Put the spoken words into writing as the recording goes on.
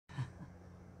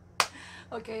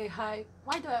Okay, hi.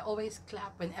 Why do I always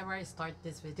clap whenever I start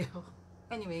this video?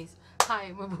 Anyways,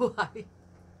 hi, mabuhay.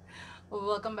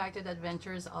 Welcome back to the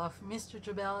adventures of Mr.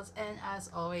 Jubels, and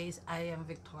as always, I am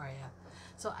Victoria.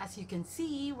 So as you can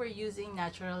see, we're using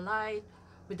natural light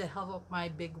with the help of my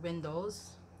big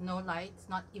windows. No lights,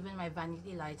 not even my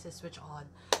vanity lights is switched on.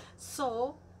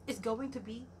 So it's going to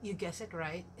be, you guess it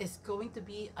right, it's going to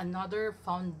be another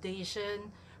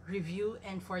foundation review,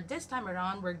 and for this time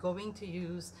around we're going to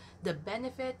use the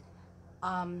Benefit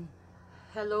um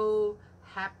Hello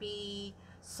Happy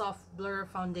Soft Blur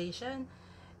Foundation.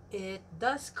 It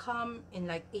does come in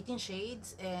like 18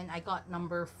 shades, and I got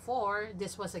number 4.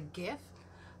 This was a gift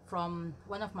from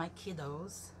one of my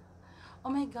kiddos.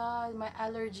 Oh my god, my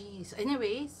allergies.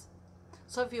 Anyways,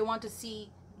 so if you want to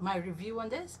see my review on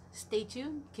this, stay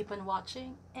tuned, keep on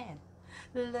watching, and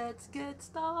let's get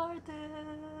started.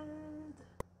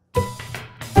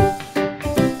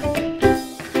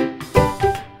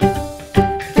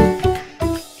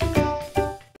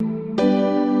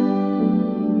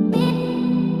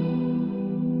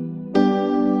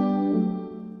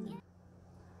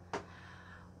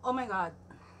 Oh my god,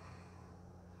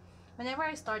 whenever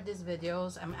I start these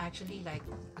videos, I'm actually like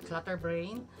a clutter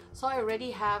brain. So I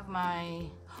already have my,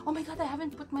 oh my god, I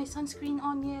haven't put my sunscreen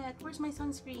on yet. Where's my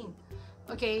sunscreen?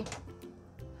 Okay,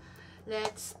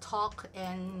 let's talk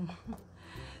and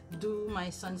do my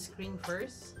sunscreen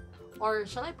first. Or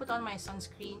shall I put on my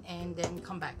sunscreen and then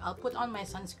come back? I'll put on my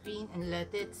sunscreen and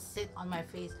let it sit on my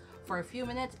face for a few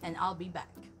minutes, and I'll be back.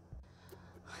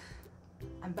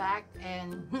 I'm back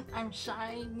and I'm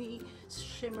shiny,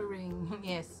 shimmering.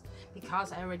 Yes,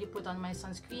 because I already put on my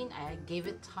sunscreen. I gave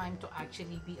it time to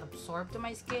actually be absorbed to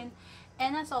my skin.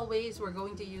 And as always, we're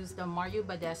going to use the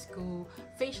Badescu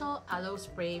Facial Aloe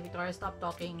Spray. Victoria, stop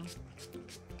talking.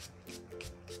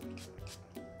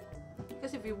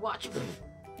 Because if you watch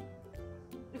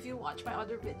my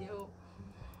other video,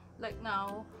 like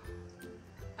now,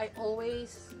 I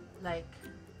always like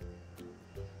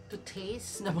to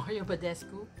taste the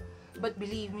Badescu, but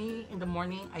believe me, in the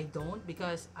morning I don't,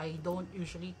 because I don't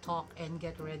usually talk and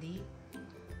get ready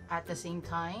at the same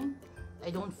time. I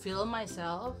don't film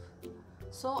myself.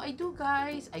 So I do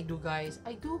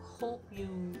hope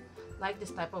you like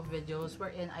this type of videos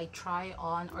wherein I try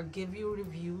on or give you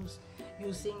reviews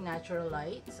using natural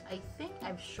lights. I think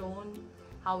I've shown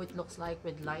how it looks like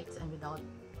with lights and without,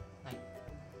 like,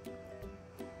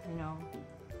 you know,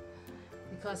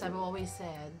 because I've always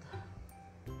said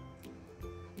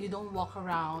you don't walk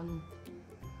around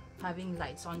having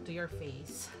lights onto your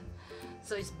face.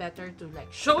 So it's better to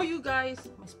like show you guys.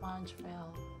 My sponge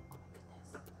fell. Oh my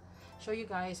goodness. Show you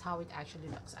guys how it actually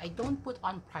looks. I don't put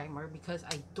on primer because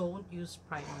I don't use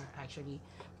primer actually,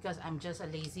 because I'm just a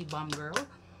lazy bum girl.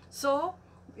 So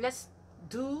let's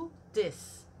do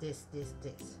this.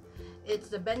 It's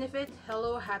the Benefit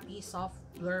Hello Happy Soft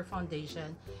Blur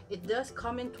Foundation. It does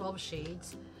come in 12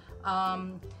 shades.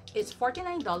 It's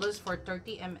 $49 for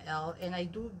 30 ml, and I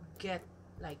do get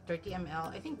like 30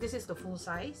 ml. I think this is the full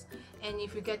size, and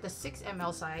if you get the 6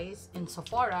 ml size in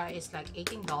Sephora, it's like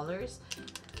 $18.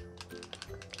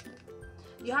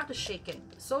 You have to shake it.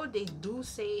 So they do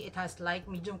say it has light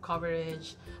medium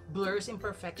coverage, blurs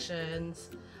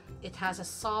imperfections, it has a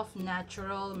soft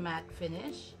natural matte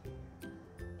finish,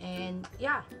 and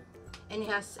yeah, and it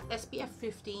has SPF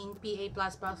 15 PA+++,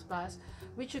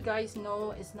 which you guys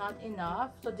know is not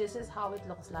enough. So this is how it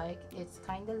looks like. It's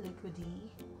kind of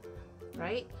liquidy,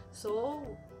 right? So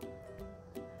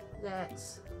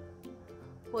let's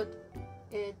put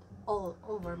it all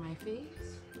over my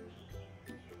face,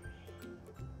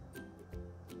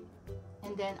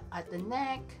 and then at the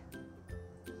neck.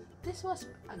 This was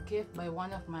a gift by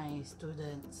one of my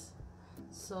students,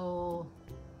 so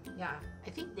yeah,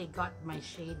 I think they got my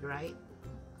shade right.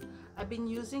 I've been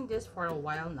using this for a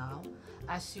while now.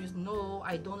 As you know,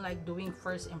 I don't like doing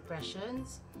first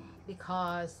impressions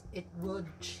because it would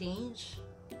change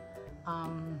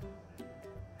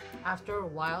after a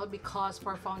while, because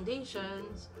for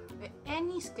foundations,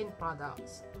 any skin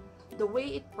products, the way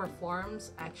it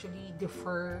performs actually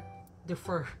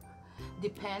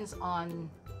depends on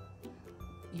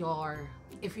your,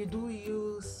 if you do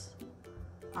use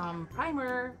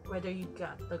primer, whether you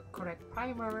got the correct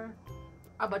primer.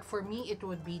 But for me, it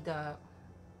would be the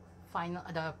final,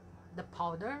 the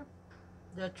powder,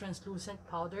 the translucent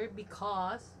powder,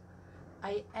 because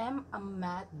I am a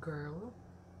matte girl,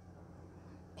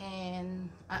 and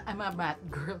I'm a matte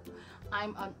girl.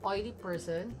 I'm an oily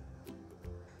person,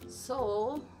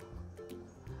 so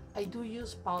I do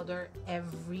use powder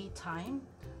every time.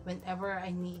 Whenever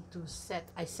I need to set,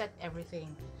 I set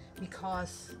everything,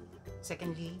 because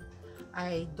secondly,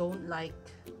 I don't like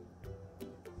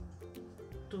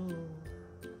to,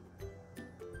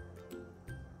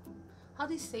 how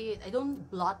do you say it? I don't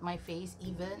blot my face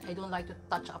even. I don't like to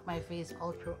touch up my face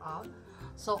all throughout.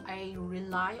 So I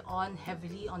rely on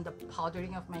heavily on the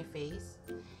powdering of my face,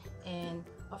 and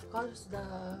of course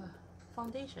the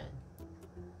foundation.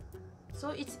 So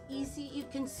it's easy, you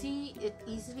can see it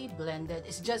easily blended.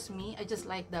 It's just me, I just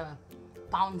like the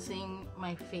pouncing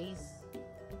my face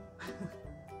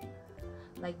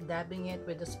like dabbing it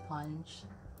with a sponge.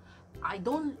 I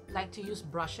don't like to use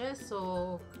brushes,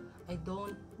 so I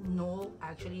don't know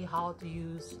actually how to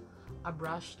use a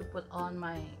brush to put on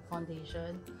my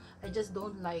foundation. I just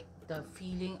don't like the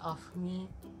feeling of me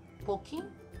poking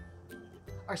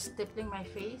or stippling my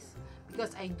face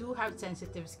because I do have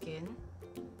sensitive skin.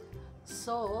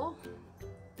 So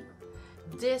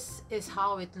this is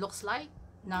how it looks like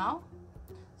now.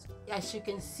 As you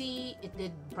can see, it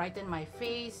did brighten my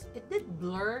face, it did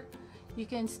blur. You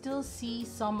can still see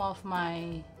some of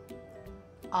my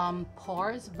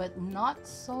pores, but not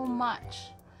so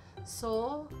much.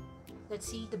 So let's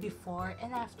see the before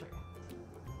and after.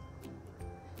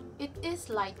 It is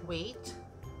lightweight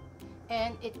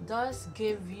and it does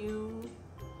give you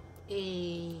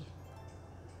a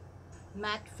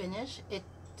matte finish. It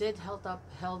did held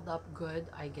up good,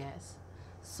 I guess.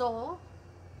 So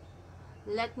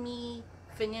let me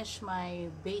finish my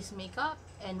base makeup,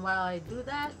 and while I do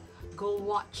that, go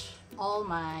watch all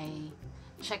my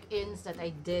check-ins that I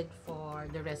did for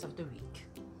the rest of the week.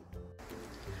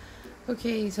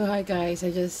 Okay, so hi guys,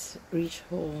 I just reached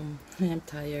home and I'm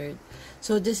tired.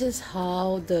 So this is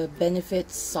how the Benefit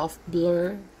Soft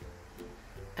Blur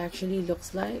actually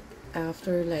looks like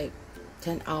after like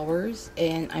 10 hours,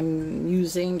 and I'm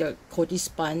using the Coty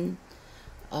Spun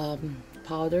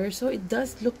powder, so it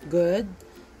does look good.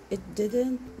 It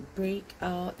didn't break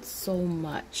out so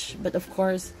much, but of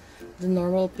course the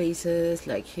normal places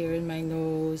like here in my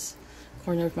nose,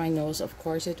 corner of my nose, of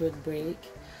course it would break.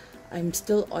 I'm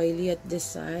still oily at this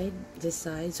side,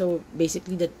 so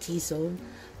basically the T-zone,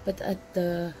 but at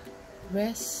the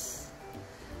rest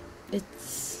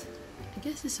it's, I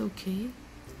guess it's okay.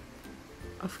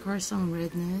 Of course some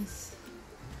redness,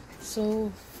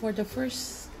 so for the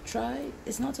first try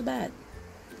it's not so bad.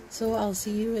 So I'll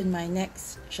see you in my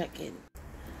next check-in.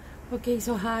 Okay,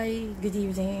 so hi, good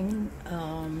evening.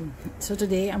 So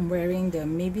today I'm wearing the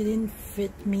Maybelline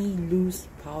Fit Me Loose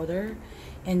powder,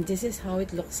 and this is how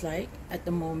it looks like at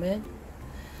the moment.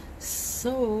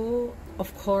 So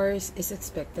of course it's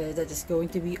expected that it's going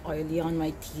to be oily on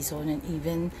my T-zone and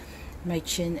even my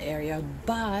chin area,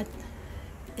 but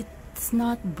it's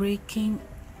not breaking,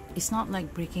 it's not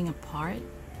like breaking apart,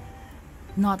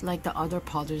 not like the other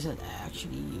powders that I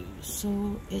actually use.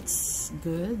 So it's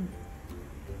good,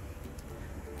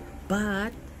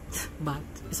 but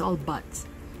it's all but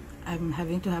I'm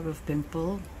having to have a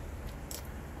pimple.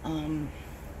 I'm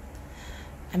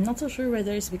not so sure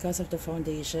whether it's because of the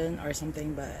foundation or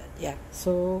something, but yeah,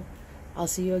 so I'll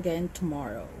see you again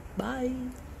tomorrow. Bye.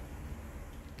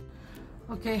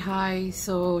 Okay, hi,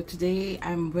 so today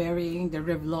I'm wearing the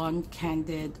Revlon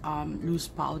Candid loose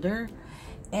powder,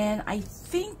 and I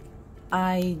think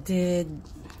I did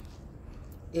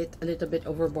it a little bit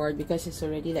overboard because it's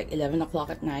already like 11 o'clock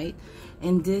at night,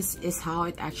 and this is how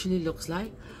it actually looks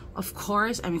like. Of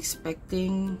course I'm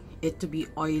expecting it to be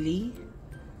oily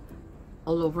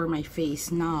all over my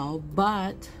face now,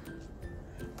 but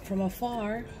from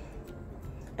afar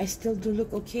I still do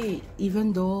look okay,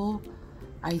 even though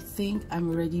I think I'm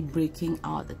already breaking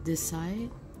out at this side.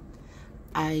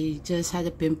 I just had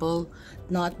a pimple,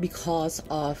 not because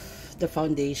of the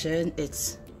foundation,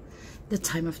 it's the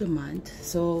time of the month.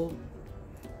 So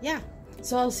yeah,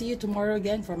 so I'll see you tomorrow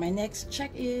again for my next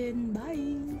check-in.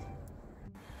 Bye.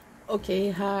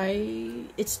 Okay, hi,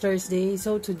 it's Thursday.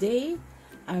 So today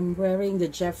I'm wearing the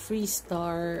JEFFREE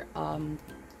Star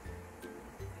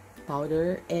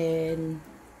powder, and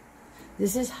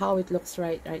this is how it looks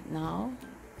right now.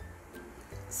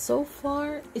 So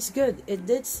far it's good. It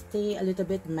did stay a little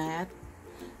bit matte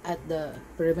at the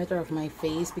perimeter of my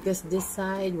face because this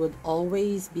side would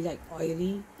always be like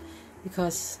oily,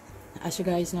 because as you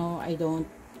guys know I don't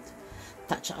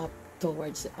touch up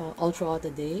towards all throughout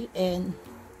the day, and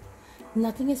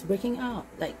nothing is breaking out.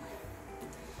 Like,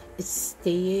 it's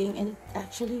staying and it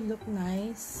actually look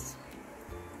nice.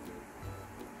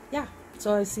 Yeah,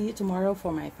 so I'll see you tomorrow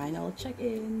for my final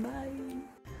check-in. Bye.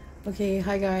 Okay,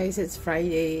 hi guys, it's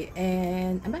Friday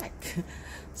and I'm back.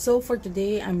 So for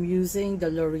today I'm using the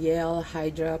L'Oreal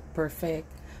Hydra Perfect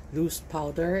loose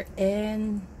powder,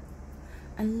 and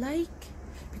unlike,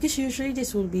 because usually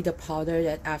this will be the powder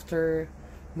that after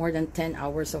more than 10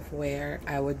 hours of wear,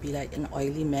 I would be like an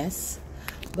oily mess.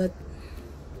 But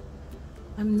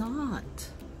I'm not.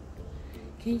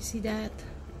 Can you see that?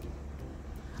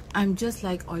 I'm just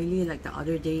like oily like the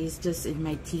other days, just in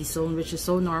my T-zone, which is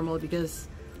so normal because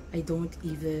I don't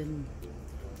even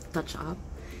touch up.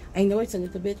 I know it's a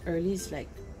little bit early, it's like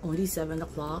only 7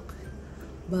 o'clock,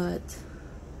 but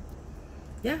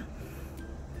yeah,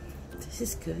 this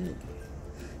is good.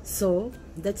 So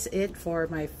that's it for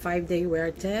my 5-day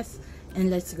wear test, and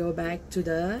let's go back to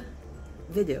the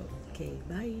video. Okay,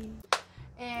 bye.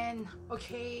 And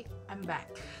okay, I'm back.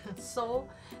 So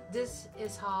this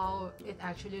is how it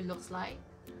actually looks like.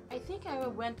 I think I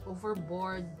went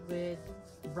overboard with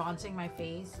bronzing my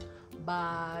face,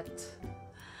 but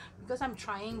because I'm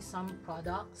trying some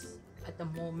products at the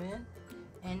moment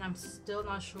and I'm still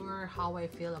not sure how I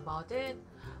feel about it.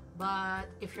 But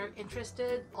if you're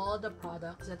interested, all the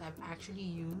products that I've actually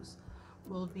used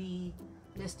will be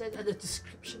listed at the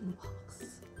description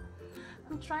box.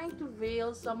 I'm trying to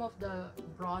veil some of the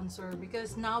bronzer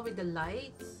because now with the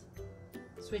lights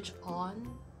switch on,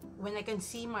 when I can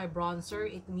see my bronzer,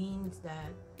 it means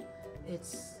that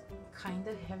it's kind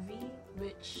of heavy,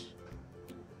 which...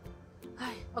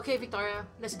 Okay, Victoria,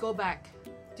 let's go back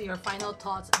to your final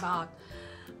thoughts about...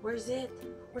 Where's it?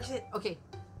 Okay,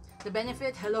 the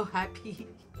Benefit Hello Happy.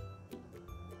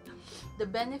 The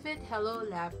Benefit Hello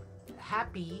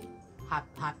Happy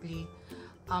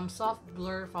Soft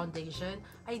Blur Foundation.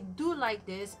 I do like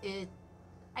this.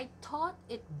 I thought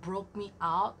it broke me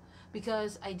out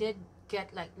because I did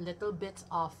get like little bits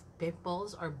of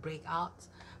pimples or breakouts,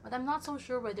 but I'm not so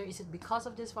sure whether is it because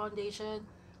of this foundation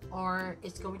or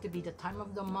it's going to be the time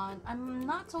of the month. I'm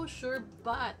not so sure,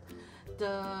 but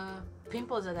the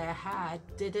pimples that I had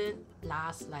didn't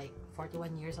last like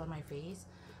 41 years on my face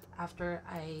after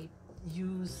I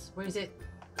use,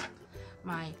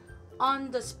 my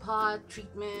on the spot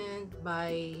treatment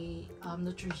by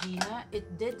Neutrogena.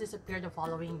 It did disappear the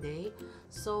following day,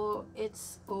 so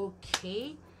it's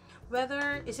okay.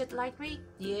 Whether is it lightweight?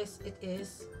 Yes, it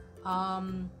is.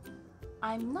 I'm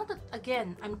not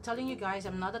I'm telling you guys,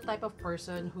 I'm not the type of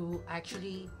person who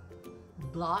actually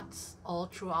blots all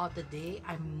throughout the day.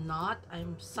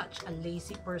 I'm such a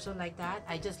lazy person like that.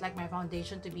 I just like my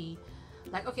foundation to be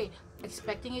like, okay,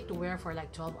 expecting it to wear for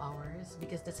like 12 hours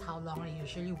because that's how long I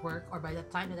usually work, or by the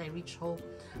time that I reach home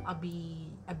I've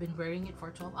been wearing it for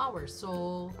 12 hours.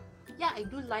 So yeah, I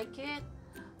do like it.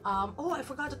 Oh, I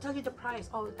forgot to tell you the price.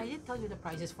 Oh, I did tell you the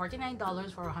price. It's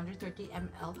 $49 for 130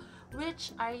 ml,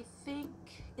 which I think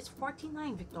it's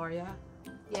 49, Victoria.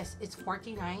 Yes, it's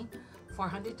 49 for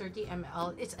 130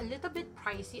 ml. It's a little bit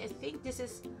pricey. I think this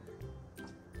is...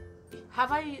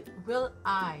 will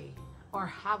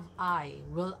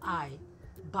I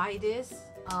buy this?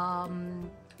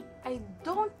 I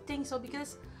don't think so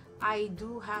because I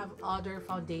do have other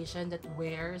foundation that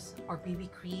wears, or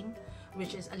BB cream,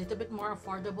 which is a little bit more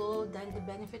affordable than the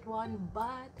Benefit one.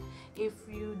 But if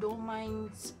you don't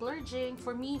mind splurging,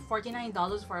 for me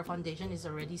 $49 for a foundation is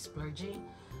already splurging,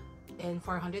 and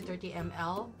for 130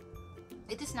 ml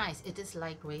it is nice. It is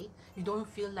lightweight. You don't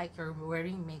feel like you're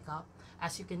wearing makeup.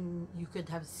 As you could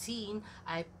have seen,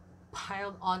 I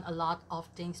piled on a lot of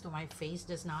things to my face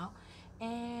just now,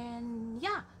 and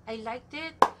yeah, I liked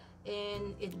it,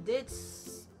 and it did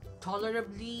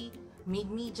tolerably made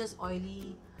me just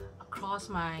oily across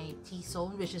my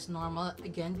T-zone, which is normal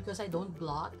again because I don't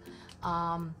blot,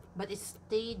 but it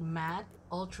stayed matte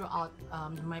all throughout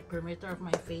my perimeter of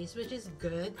my face, which is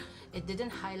good. It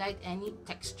didn't highlight any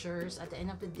textures. At the end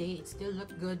of the day, it still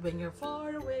looked good when you're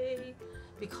far away,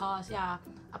 because yeah,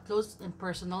 up close and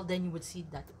personal, then you would see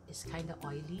that it's kind of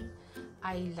oily.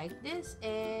 I like this,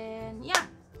 and yeah,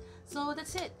 so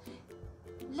that's it.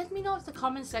 Let me know in the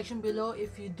comment section below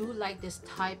if you do like this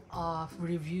type of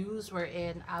reviews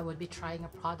wherein I would be trying a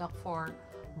product for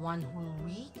 1 whole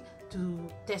week, to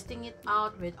testing it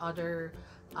out with other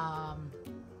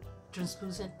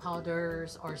translucent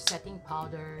powders or setting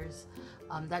powders.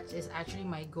 That is actually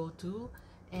my go-to,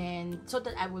 and so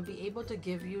that I will be able to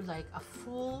give you like a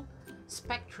full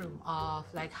spectrum of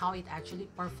like how it actually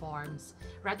performs,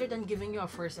 rather than giving you a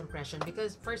first impression,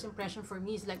 because first impression for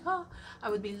me is like, oh, I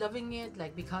would be loving it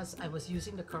like because I was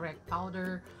using the correct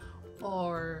powder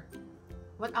or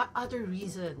what are other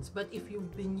reasons. But if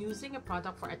you've been using a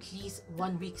product for at least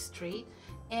 1 week straight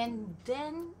and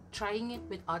then trying it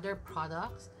with other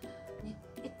products,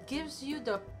 it gives you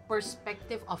the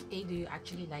perspective of, do you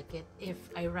actually like it? If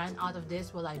I ran out of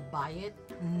this, will I buy it?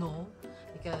 No,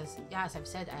 because yeah, as I've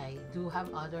said, I do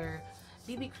have other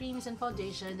BB creams and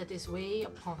foundation that is way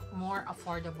more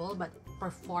affordable but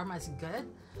perform as good.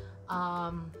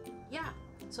 Yeah,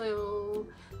 So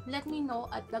let me know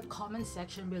at the comment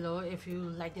section below if you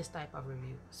like this type of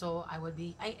review. So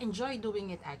I enjoy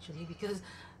doing it actually, because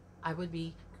I would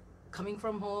be coming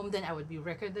from home, then I would be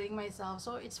recording myself,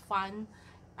 so it's fun.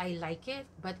 I like it,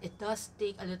 but it does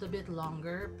take a little bit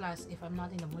longer. Plus, if I'm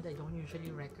not in the mood, I don't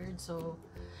usually record, so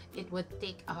it would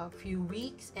take a few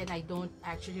weeks, and I don't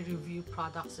actually review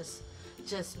products that's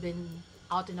just been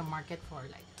out in the market for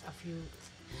like a few.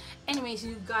 Anyways,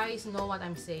 you guys know what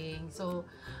I'm saying, so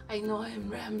I know I'm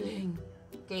rambling.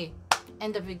 Okay,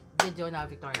 end the video now,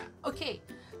 Victoria. Okay,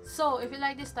 so if you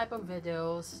like this type of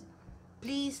videos,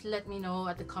 please let me know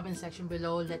at the comment section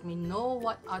below. Let me know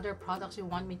what other products you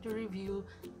want me to review.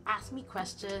 Ask me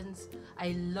questions.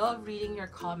 I love reading your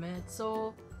comments.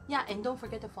 So yeah, and don't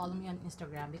forget to follow me on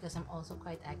Instagram, because I'm also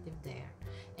quite active there.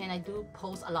 And I do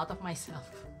post a lot of myself,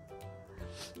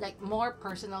 like more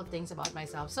personal things about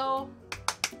myself. So,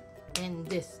 and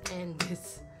this.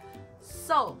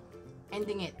 So,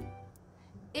 ending it.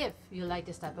 If you like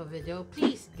this type of video,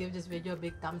 please give this video a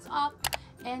big thumbs up.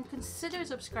 And consider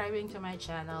subscribing to my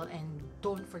channel, and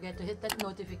don't forget to hit that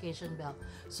notification bell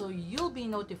so you'll be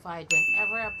notified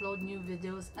whenever I upload new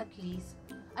videos at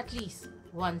least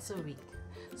once a week.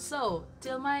 So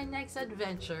till my next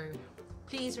adventure,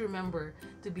 please remember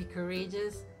to be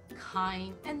courageous,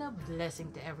 kind, and a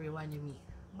blessing to everyone you meet.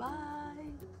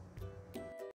 Bye!